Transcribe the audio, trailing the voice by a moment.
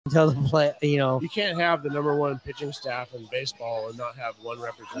until the play. You can't have the number one pitching staff in baseball and not have one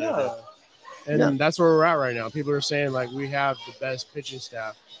representative. And that's where we're at right now. People are saying like we have the best pitching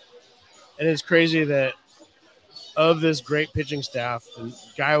staff, and it's crazy that of this great pitching staff, the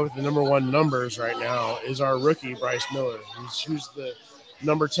guy with the number one numbers right now is our rookie Bryce Miller, who's the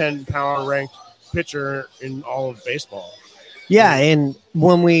number 10 power ranked pitcher in all of baseball. Yeah, and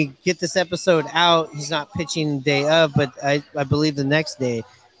when we get this episode out, he's not pitching the day of, but I believe the next day.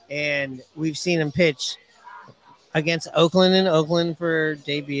 And we've seen him pitch against Oakland in Oakland for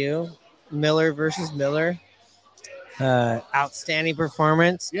debut. Miller versus Miller. Outstanding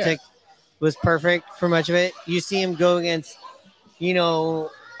performance. Yeah. Was perfect for much of it. You see him go against,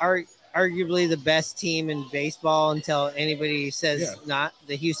 arguably the best team in baseball until anybody says not,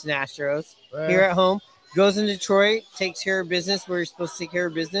 the Houston Astros here at home. Goes in Detroit, takes care of business where he's supposed to take care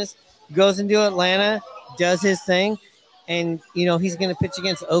of business. Goes into Atlanta, does his thing. And, he's going to pitch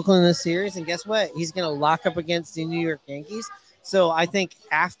against Oakland in this series. And guess what? He's going to lock up against the New York Yankees. So I think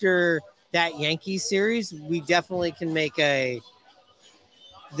after that Yankees series, we definitely can make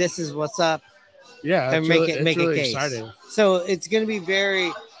this is what's up. Yeah. And make a case. Exciting. So it's going to be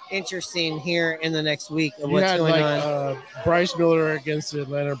very interesting here in the next week of what's going on. Bryce Miller against the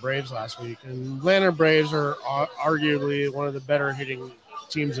Atlanta Braves last week, and Atlanta Braves are arguably one of the better hitting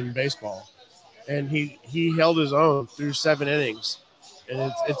teams in baseball, and he held his own through 7 innings,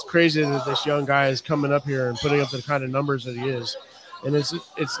 and it's crazy that this young guy is coming up here and putting up the kind of numbers that he is, and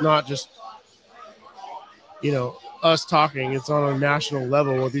it's not just us talking, it's on a national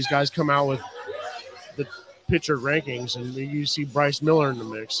level where these guys come out with the pitcher rankings, and you see Bryce Miller in the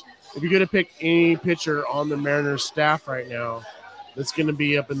mix. If you're going to pick any pitcher on the Mariners staff right now that's going to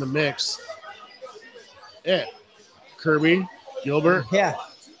be up in the mix, Kirby, Gilbert,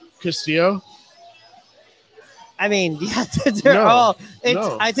 Castillo. I mean, they're all.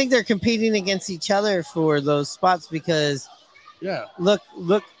 I think they're competing against each other for those spots because,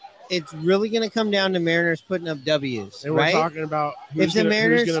 look. It's really going to come down to Mariners putting up W's, and we're talking about who's going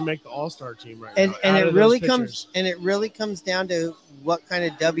to make the All-Star team right now. And it really comes down to what kind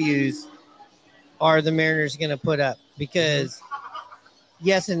of W's are the Mariners going to put up because,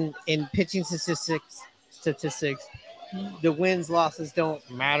 yes, in pitching statistics, the wins losses don't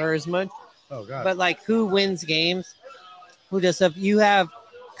matter as much. Oh God! But like, who wins games? Who does stuff? You have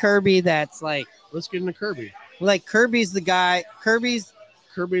Kirby. That's like, let's get into Kirby. Like Kirby's the guy. Kirby's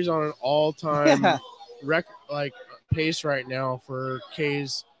on an all-time pace right now for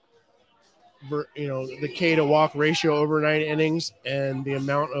K's, the K to walk ratio over 9 innings and the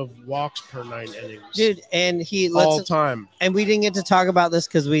amount of walks per 9 innings. Dude, and time. And we didn't get to talk about this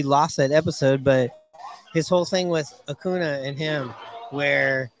because we lost that episode, but his whole thing with Acuna and him,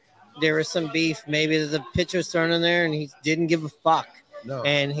 where there was some beef, maybe the pitcher was thrown in there and he didn't give a fuck. No.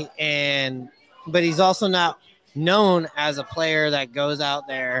 But he's also not known as a player that goes out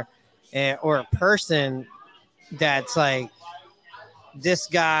there or a person that's like, this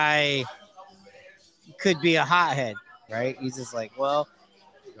guy could be a hothead, right? He's just like, well,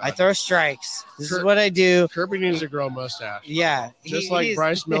 I throw strikes. This is what I do. Kirby needs to grow a mustache. Yeah. Just like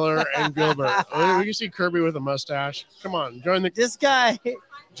Bryce Miller and Gilbert. We can see Kirby with a mustache. Come on, join the. This guy. Yeah.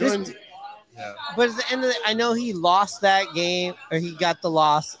 But at the end of I know he lost that game, or he got the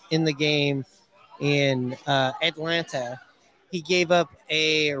loss in the game in Atlanta. He gave up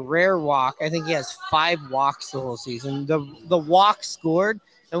a rare walk. I think he has 5 walks the whole season. The walk scored,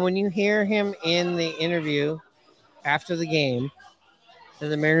 and when you hear him in the interview after the game,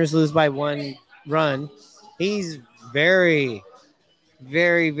 and the Mariners lose by 1 run, he's very,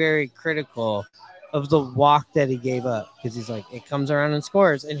 very, very critical of the walk that he gave up because he's like, it comes around and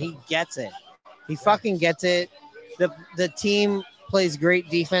scores, and he gets it. He fucking gets it. The team plays great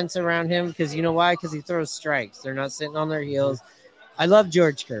defense around him because you know why? Because he throws strikes. They're not sitting on their heels. I love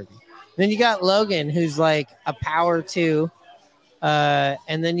George Kirby. Then you got Logan, who's like a power 2.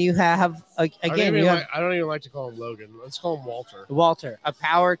 And then you have again. I don't even like to call him Logan. Let's call him Walter. Walter, a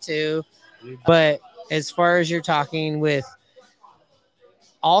power 2. But as far as you're talking with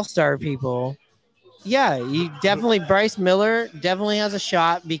all-star people, yeah, you definitely Bryce Miller definitely has a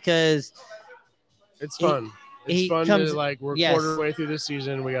shot because it's fun. It's fun to we're quarter way through the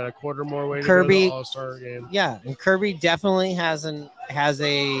season. We got a quarter more way to go to the All-Star game. Yeah, and Kirby definitely has a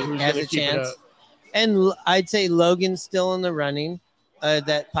chance. And I'd say Logan's still in the running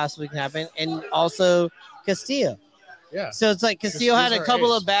that possibly can happen. And also Castillo. Yeah. So it's like Castillo had a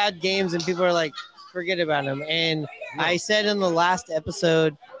couple of bad games and people are like, forget about him. And I said in the last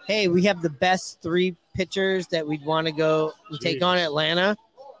episode, hey, we have the best 3 pitchers that we'd want to go and take on Atlanta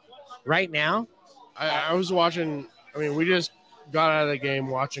right now. I was watching. I mean, we just got out of the game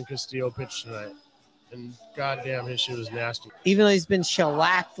watching Castillo pitch tonight, and goddamn, his shit was nasty. Even though he's been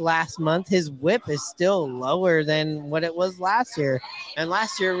shellacked last month, his whip is still lower than what it was last year. And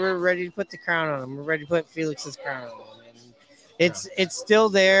last year, we were ready to put the crown on him. We're ready to put Felix's crown on him. And it's still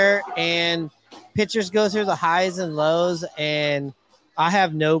there, and pitchers go through the highs and lows, and I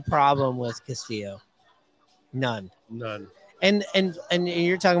have no problem with Castillo. None. And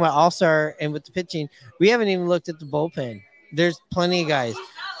you're talking about all-star and with the pitching, we haven't even looked at the bullpen. There's plenty of guys.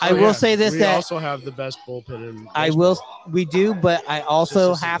 I will say this: we also have the best bullpen in baseball. We do, but I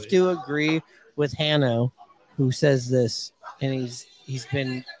also have to agree with Hanno, who says this, and he's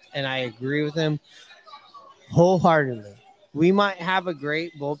been, and I agree with him wholeheartedly. We might have a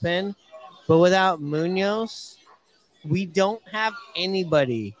great bullpen, but without Munoz, we don't have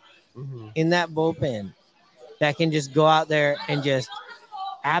anybody in that bullpen that can just go out there and just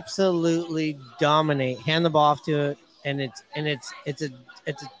absolutely dominate, hand the ball off to it, and it's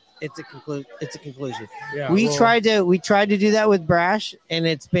a conclusion. Yeah, we tried to do that with Brash, and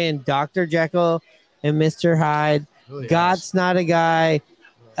it's been Dr. Jekyll and Mr. Hyde. Really God's not a guy.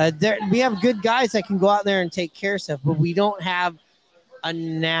 We have good guys that can go out there and take care of stuff, but we don't have a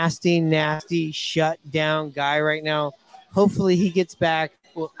nasty shut down guy right now. Hopefully he gets back.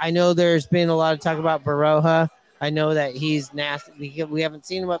 Well, I know there's been a lot of talk about Baroja. I know that he's nasty. We haven't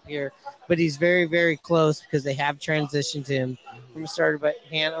seen him up here, but he's very, very close because they have transitioned him from a starter. But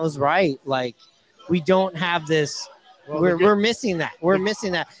Hanno's right. Like, we don't have this. Well, we're missing that. We're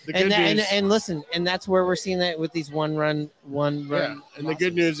missing that. And listen, and that's where we're seeing that with these one run. Yeah. And losses. The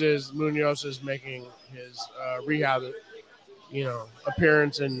good news is Munoz is making his rehab,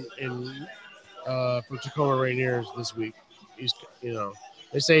 appearance in for Tacoma Rainiers this week. He's,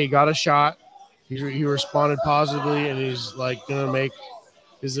 they say he got a shot. He responded positively, and he's like gonna make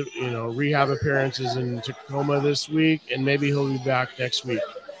his rehab appearances in Tacoma this week, and maybe he'll be back next week,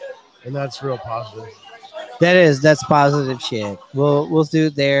 and that's real positive. That's positive shit. We'll do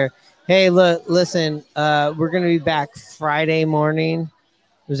it there. Hey, listen, we're gonna be back Friday morning.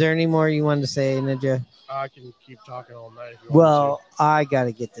 Was there any more you wanted to say, Ninja? I can keep talking all night. If you want to. I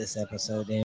gotta get this episode in.